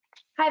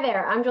Hi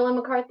there, I'm Jolene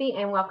McCarthy,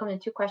 and welcome to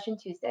Two Question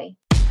Tuesday.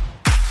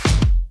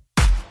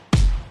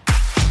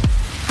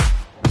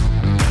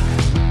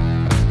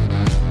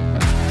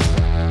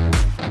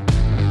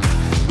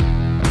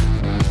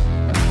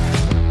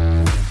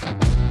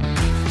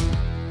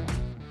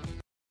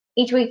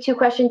 Each week, Two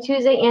Question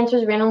Tuesday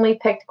answers randomly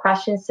picked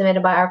questions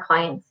submitted by our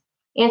clients.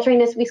 Answering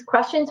this week's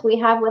questions, we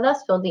have with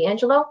us Phil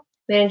D'Angelo,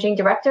 Managing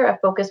Director of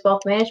Focus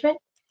Wealth Management,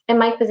 and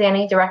Mike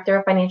Pisani, Director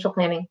of Financial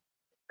Planning.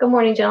 Good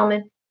morning,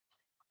 gentlemen.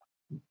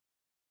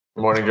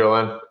 Good morning,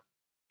 Jolene.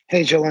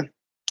 Hey, Jolene.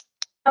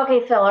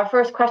 Okay, Phil, our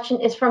first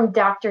question is from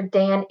Dr.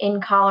 Dan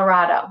in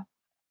Colorado.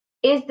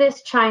 Is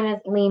this China's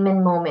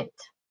Lehman moment?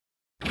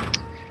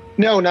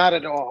 No, not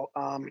at all.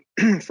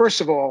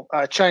 First of all,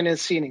 China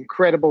has seen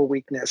incredible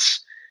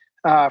weakness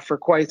for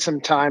quite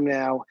some time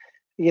now.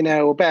 You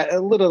know, about a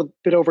little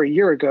bit over a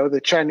year ago,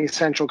 the Chinese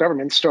central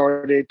government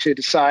started to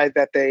decide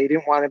that they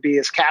didn't want to be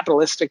as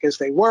capitalistic as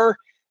they were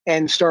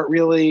and start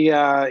really,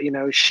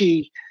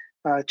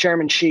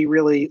 Chairman Xi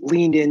really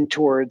leaned in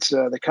towards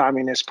the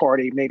Communist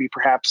Party, maybe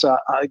perhaps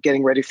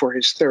getting ready for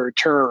his third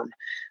term.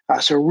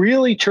 So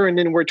really turned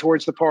inward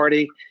towards the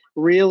party,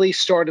 really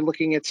started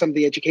looking at some of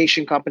the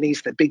education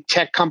companies, the big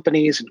tech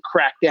companies, and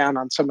cracked down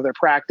on some of their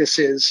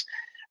practices.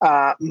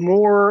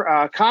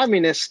 More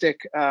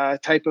communistic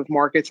type of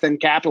markets than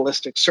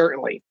capitalistic,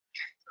 certainly.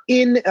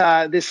 In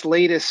this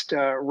latest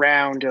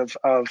round of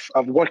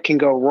what can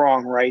go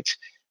wrong, right?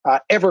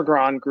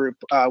 Evergrande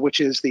Group, which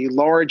is the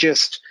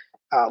largest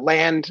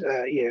land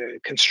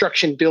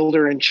construction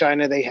builder in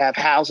China. They have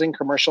housing,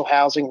 commercial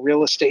housing,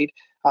 real estate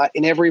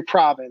in every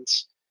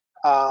province.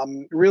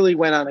 Really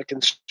went on a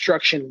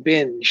construction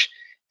binge.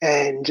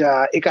 And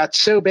it got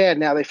so bad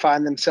now they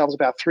find themselves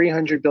about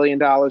 $300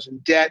 billion in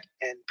debt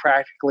and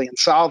practically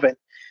insolvent.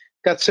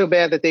 Got so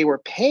bad that they were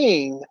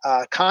paying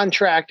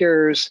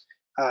contractors,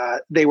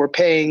 they were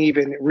paying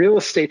even real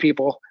estate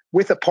people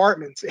with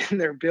apartments in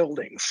their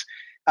buildings.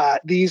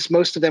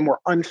 Most of them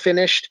were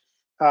unfinished.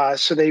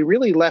 So they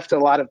really left a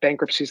lot of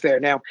bankruptcies there.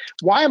 Now,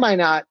 why am I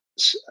not?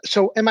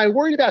 So am I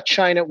worried about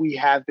China? We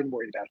have been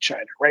worried about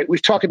China, right?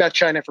 We've talked about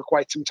China for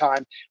quite some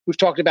time. We've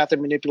talked about their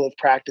manipulative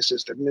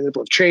practices, their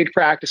manipulative trade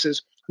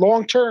practices.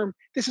 Long term,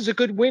 this is a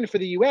good win for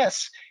the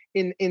U.S.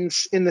 in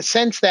the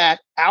sense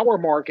that our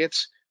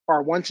markets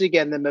are once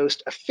again the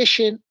most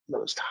efficient,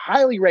 most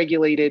highly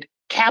regulated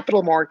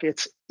capital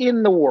markets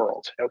in the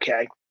world,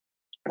 okay?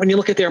 When you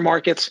look at their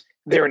markets,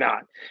 they're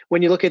not.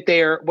 When you look at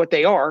what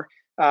they are,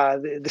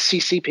 the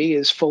CCP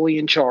is fully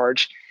in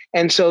charge.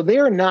 And so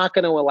they're not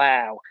going to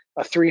allow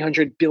a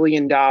 $300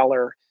 billion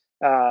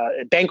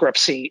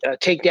bankruptcy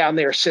take down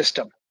their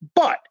system.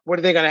 But what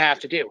are they going to have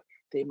to do?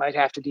 They might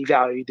have to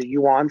devalue the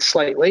yuan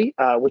slightly,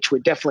 which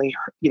would definitely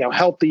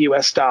help the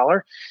U.S.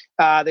 dollar.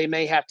 They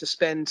may have to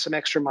spend some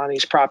extra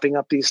monies propping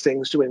up these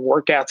things, doing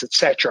workouts,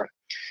 etc.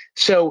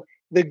 So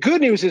the good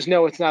news is,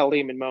 no, it's not a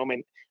Lehman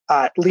moment.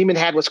 Lehman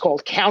had what's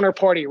called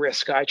counterparty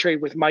risk. I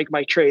trade with Mike.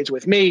 Mike trades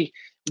with me.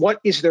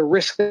 What is the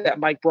risk that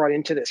Mike brought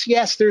into this?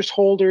 Yes, there's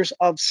holders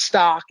of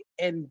stock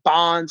and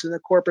bonds in the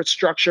corporate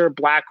structure,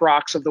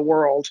 BlackRocks of the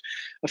world,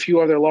 a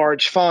few other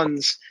large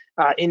funds,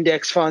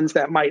 index funds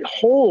that might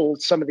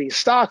hold some of these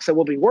stocks that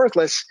will be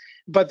worthless,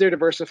 but they're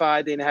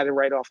diversified. They know how to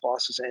write off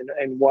losses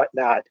and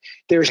whatnot.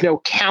 There's no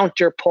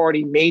major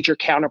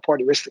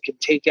counterparty risk that can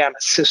take down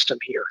a system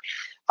here.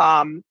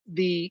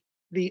 The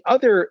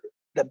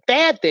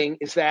bad thing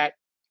is that,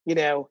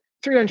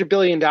 $300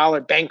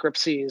 billion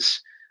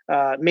bankruptcies,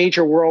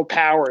 major world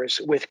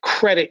powers with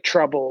credit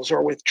troubles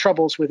or with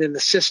troubles within the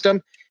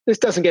system, this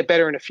doesn't get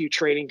better in a few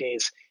trading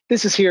days.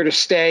 This is here to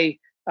stay.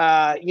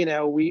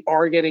 We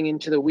are getting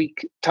into the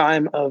weak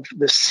time of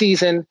the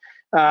season.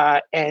 You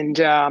have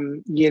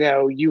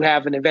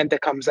an event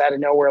that comes out of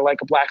nowhere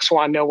like a black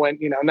swan. No one,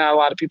 not a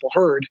lot of people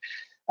heard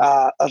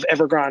of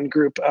Evergrande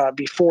Group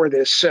before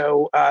this.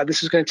 So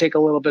this is going to take a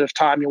little bit of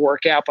time to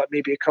work out, but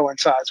maybe it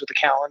coincides with the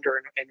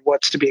calendar and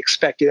what's to be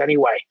expected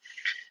anyway.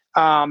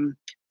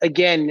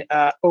 Again,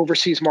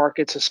 overseas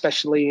markets,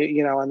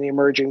 especially, on the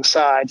emerging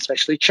side,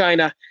 especially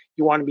China,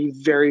 you want to be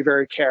very,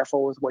 very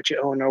careful with what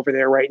you own over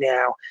there right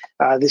now.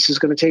 This is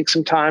going to take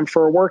some time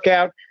for a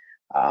workout.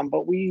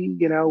 But we,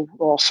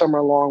 all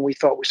summer long, we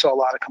thought we saw a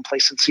lot of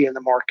complacency in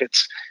the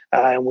markets,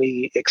 and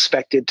we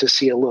expected to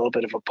see a little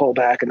bit of a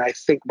pullback. And I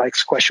think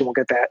Mike's question will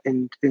get that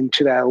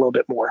into that a little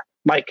bit more.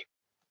 Mike.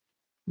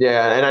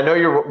 Yeah, and I know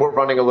we're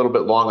running a little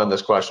bit long on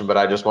this question, but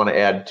I just want to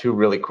add two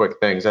really quick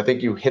things. I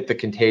think you hit the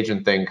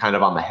contagion thing kind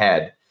of on the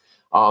head.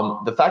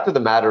 The fact of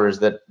the matter is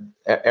that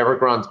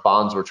Evergrande's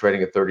bonds were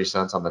trading at 30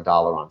 cents on the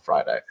dollar on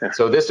Friday.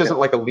 So this isn't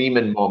like a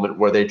Lehman moment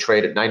where they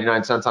trade at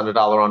 99 cents on the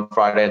dollar on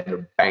Friday and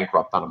they're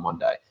bankrupt on a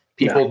Monday.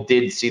 People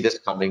did see this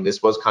coming.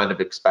 This was kind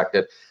of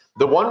expected.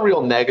 The one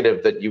real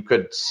negative that you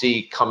could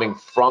see coming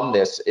from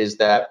this is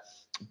that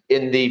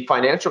in the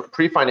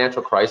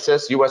pre-financial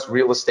crisis, U.S.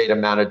 real estate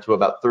amounted to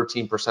about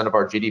 13% of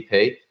our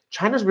GDP.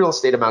 China's real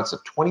estate amounts to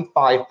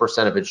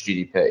 25% of its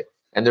GDP.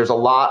 And there's a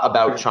lot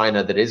about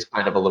China that is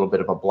kind of a little bit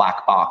of a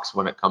black box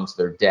when it comes to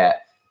their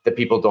debt. that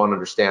people don't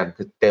understand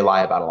because they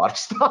lie about a lot of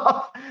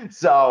stuff.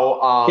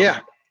 So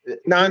yeah,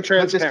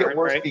 non-transparent. Could this get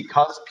worse right?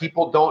 because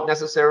people don't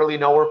necessarily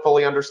know or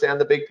fully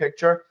understand the big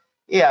picture?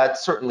 Yeah,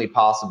 it's certainly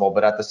possible,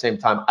 but at the same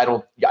time,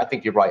 I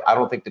think you're right. I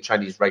don't think the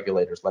Chinese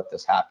regulators let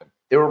this happen.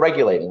 They were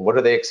regulating. What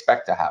do they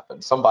expect to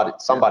happen?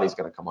 Somebody's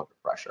going to come under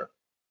pressure.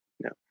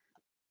 Yeah.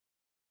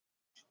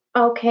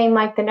 Okay,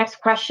 Mike, the next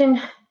question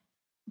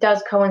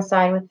does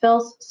coincide with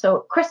Phil's.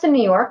 So Chris in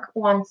New York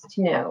wants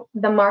to know,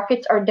 the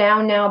markets are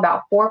down now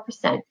about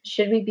 4%.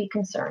 Should we be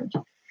concerned?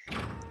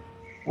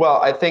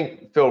 Well, I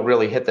think Phil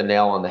really hit the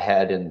nail on the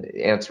head in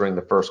answering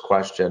the first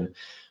question.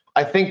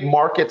 I think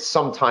markets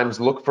sometimes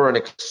look for an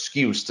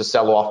excuse to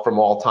sell off from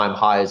all-time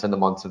highs in the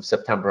months of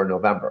September and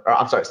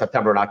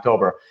September and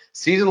October.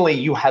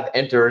 Seasonally, you have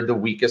entered the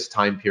weakest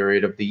time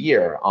period of the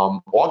year.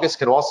 August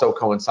can also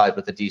coincide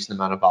with a decent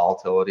amount of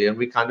volatility, and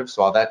we kind of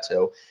saw that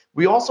too.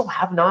 We also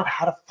have not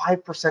had a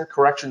 5%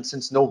 correction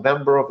since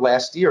November of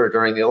last year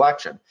during the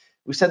election.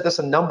 We said this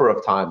a number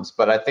of times,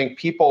 but I think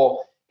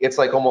it's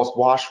like almost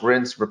wash,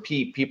 rinse,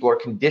 repeat. People are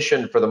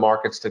conditioned for the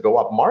markets to go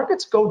up.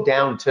 Markets go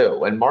down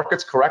too, and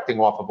markets correcting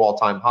off of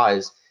all-time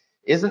highs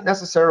isn't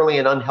necessarily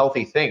an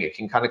unhealthy thing. It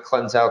can kind of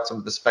cleanse out some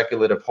of the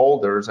speculative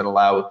holders and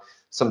allow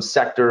some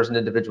sectors and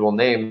individual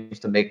names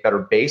to make better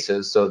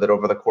bases so that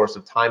over the course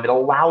of time, it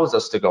allows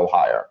us to go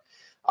higher.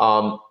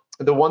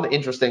 The one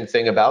interesting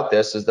thing about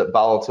this is that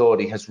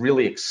volatility has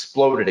really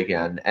exploded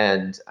again.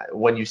 And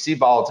when you see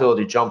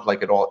volatility jump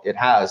like it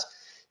has,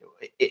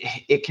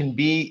 it can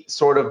be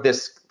sort of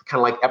this kind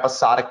of like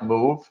episodic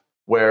move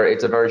where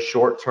it's a very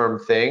short-term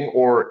thing,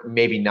 or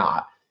maybe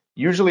not.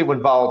 Usually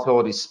when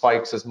volatility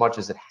spikes as much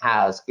as it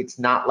has, it's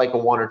not like a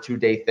 1 or 2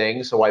 day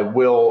thing. So I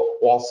will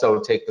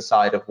also take the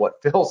side of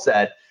what Phil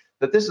said,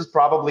 that this is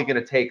probably going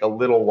to take a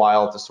little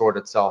while to sort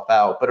itself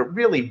out, but it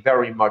really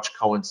very much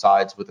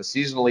coincides with a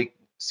seasonally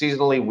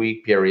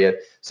weak period.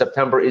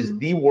 September is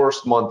the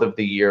worst month of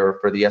the year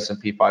for the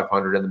S&P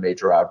 500 and the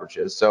major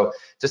averages. So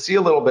to see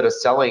a little bit of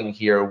selling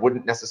here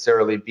wouldn't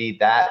necessarily be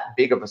that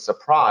big of a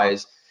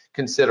surprise,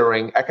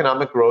 considering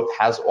economic growth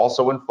has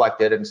also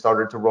inflected and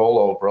started to roll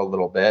over a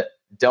little bit.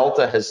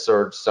 Delta has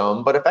surged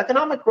some, but if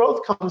economic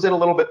growth comes in a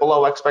little bit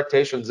below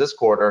expectations this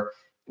quarter,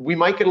 we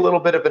might get a little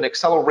bit of an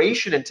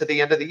acceleration into the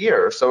end of the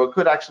year. So it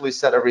could actually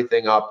set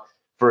everything up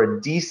for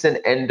a decent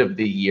end of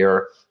the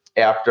year,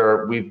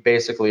 after we've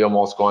basically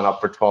almost gone up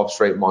for 12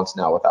 straight months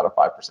now without a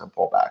 5%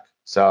 pullback.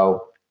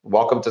 So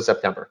welcome to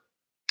September.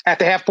 At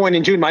the half point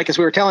in June, Mike, as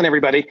we were telling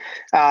everybody,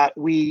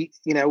 we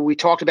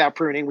talked about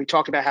pruning. We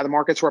talked about how the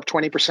markets were up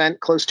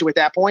 20%, close to at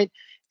that point,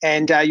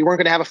 and you weren't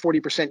going to have a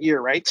 40% year,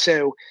 right?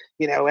 So,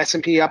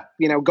 S&P up,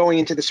 going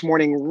into this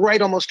morning,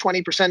 right almost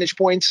 20 percentage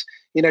points.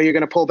 You're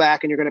going to pull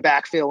back and you're going to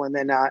backfill, and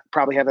then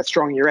probably have a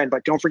strong year end.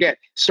 But don't forget,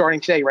 starting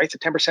today, right,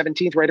 September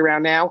 17th, right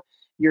around now,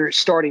 you're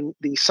starting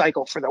the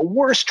cycle for the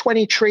worst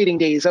 20 trading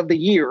days of the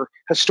year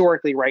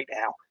historically right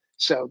now.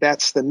 So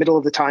that's the middle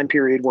of the time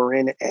period we're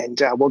in, and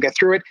we'll get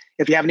through it.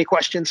 If you have any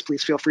questions,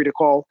 please feel free to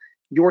call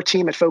your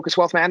team at Focus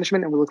Wealth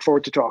Management, and we look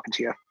forward to talking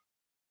to you.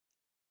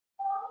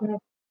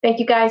 Thank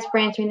you guys for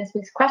answering this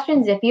week's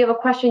questions. If you have a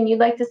question you'd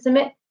like to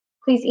submit,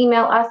 please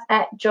email us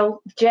at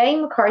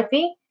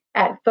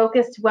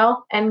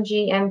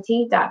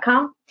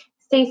jmccarthy@focusedwealthmgmt.com.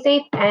 Stay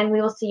safe, and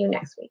we will see you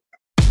next week.